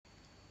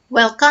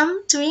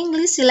Welcome to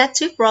English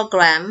Elective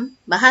Program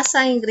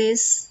Bahasa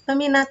Inggris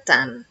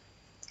Peminatan.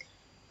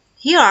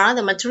 Here are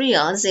the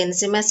materials in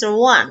Semester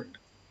 1,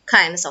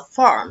 kinds of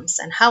forms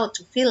and how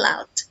to fill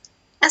out,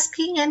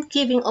 asking and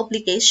giving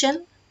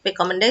obligation,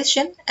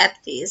 recommendation,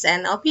 advice,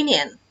 and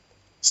opinion,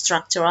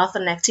 structure of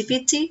an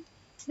activity,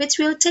 which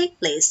will take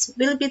place,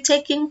 will be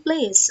taking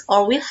place,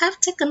 or will have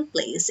taken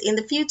place in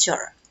the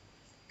future,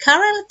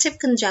 correlative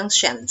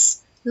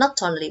conjunctions, not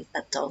only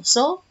but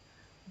also,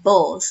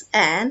 both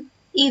and,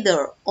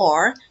 either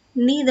or,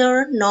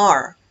 neither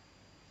nor,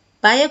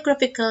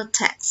 biographical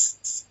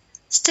texts,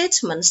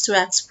 statements to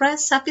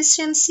express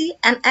sufficiency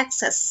and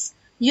excess,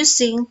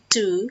 using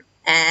to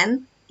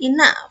and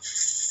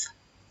enough.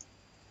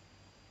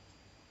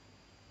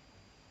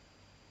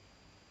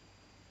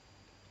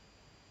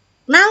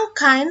 Now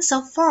kinds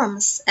of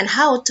forms and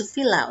how to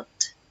fill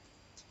out.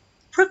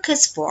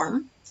 Purchase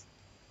form,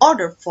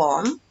 order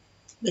form,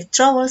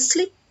 withdrawal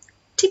slip,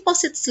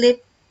 deposit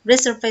slip,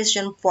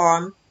 reservation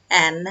form,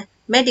 and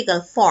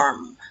medical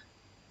form.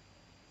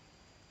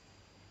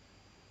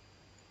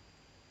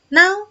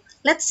 Now,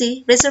 let's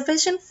see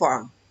reservation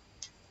form.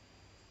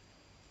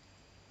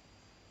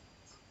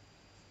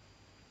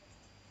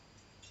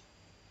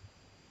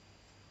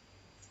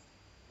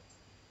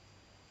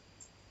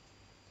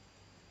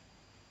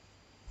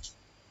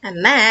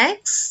 And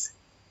next,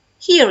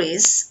 here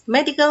is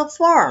medical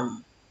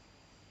form.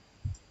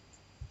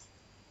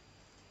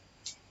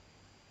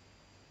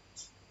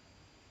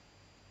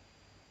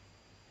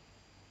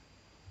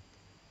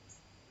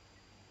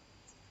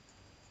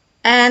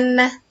 And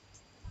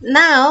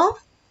now,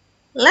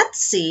 let's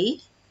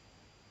see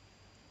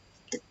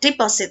the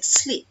deposit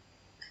slip.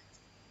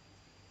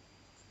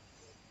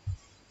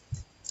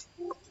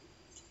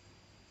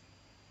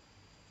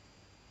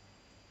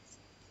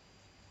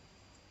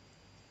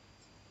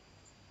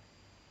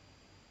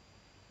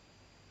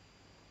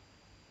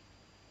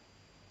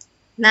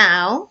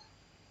 Now,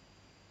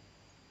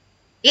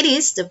 it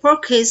is the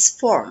purchase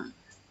form.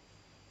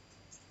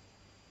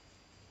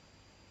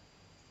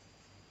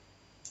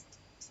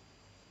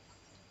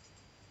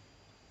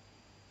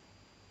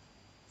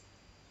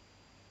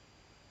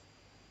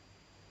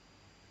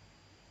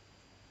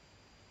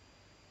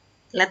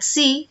 Let's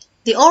see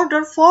the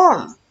order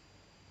form.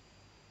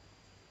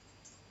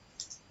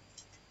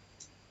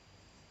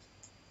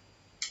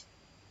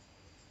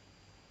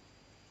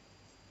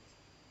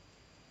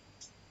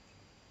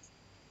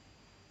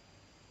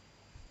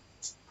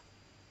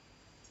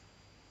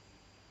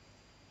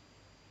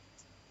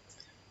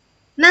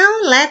 Now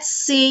let's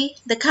see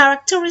the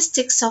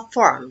characteristics of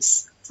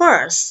forms.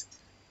 First,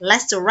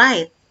 let's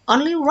write.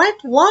 Only write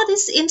what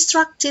is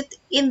instructed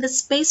in the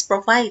space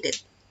provided.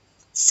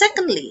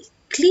 Secondly,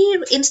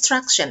 clear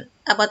instruction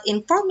about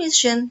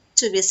information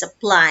to be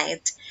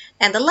supplied.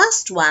 And the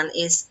last one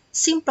is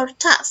simpler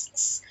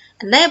tasks.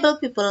 Enable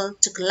people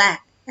to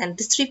collect and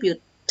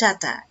distribute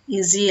data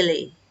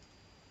easily.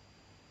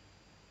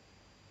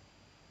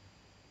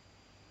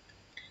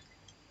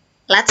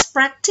 Let's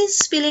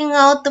practice filling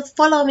out the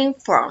following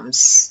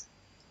forms.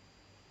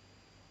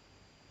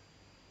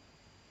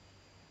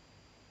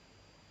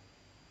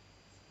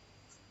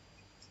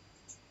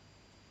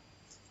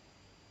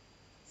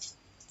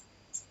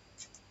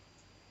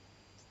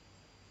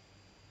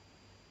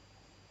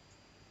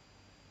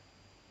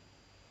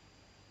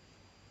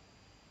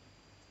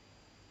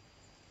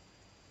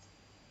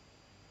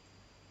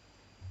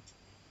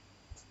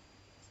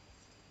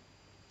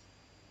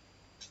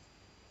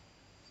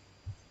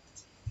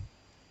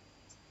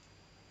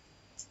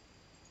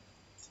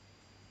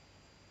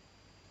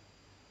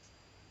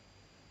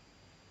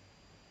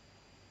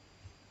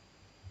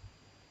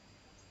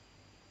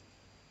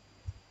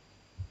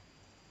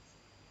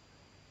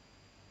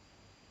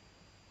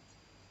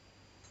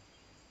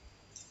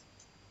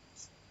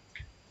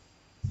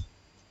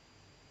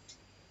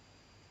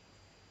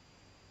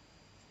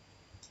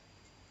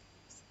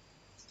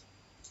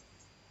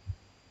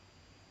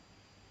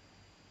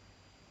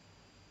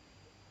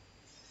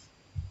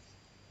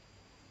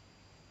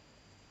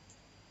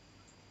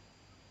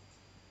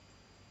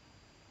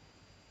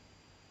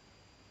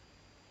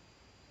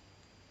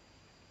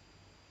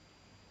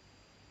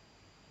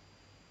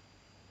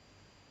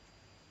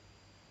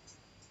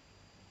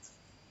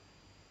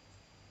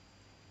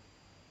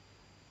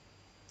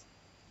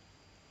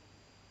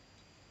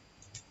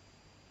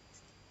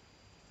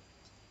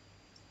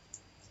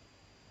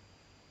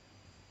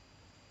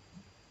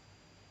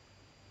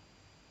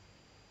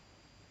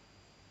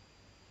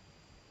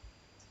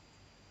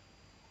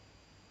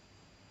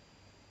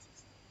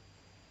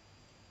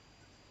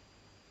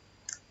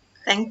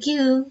 Thank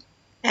you,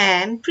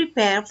 and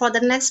prepare for the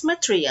next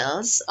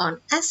materials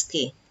on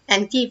asking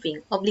and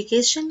giving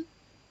obligation,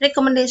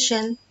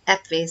 recommendation,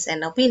 advice,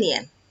 and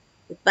opinion.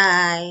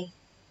 Goodbye.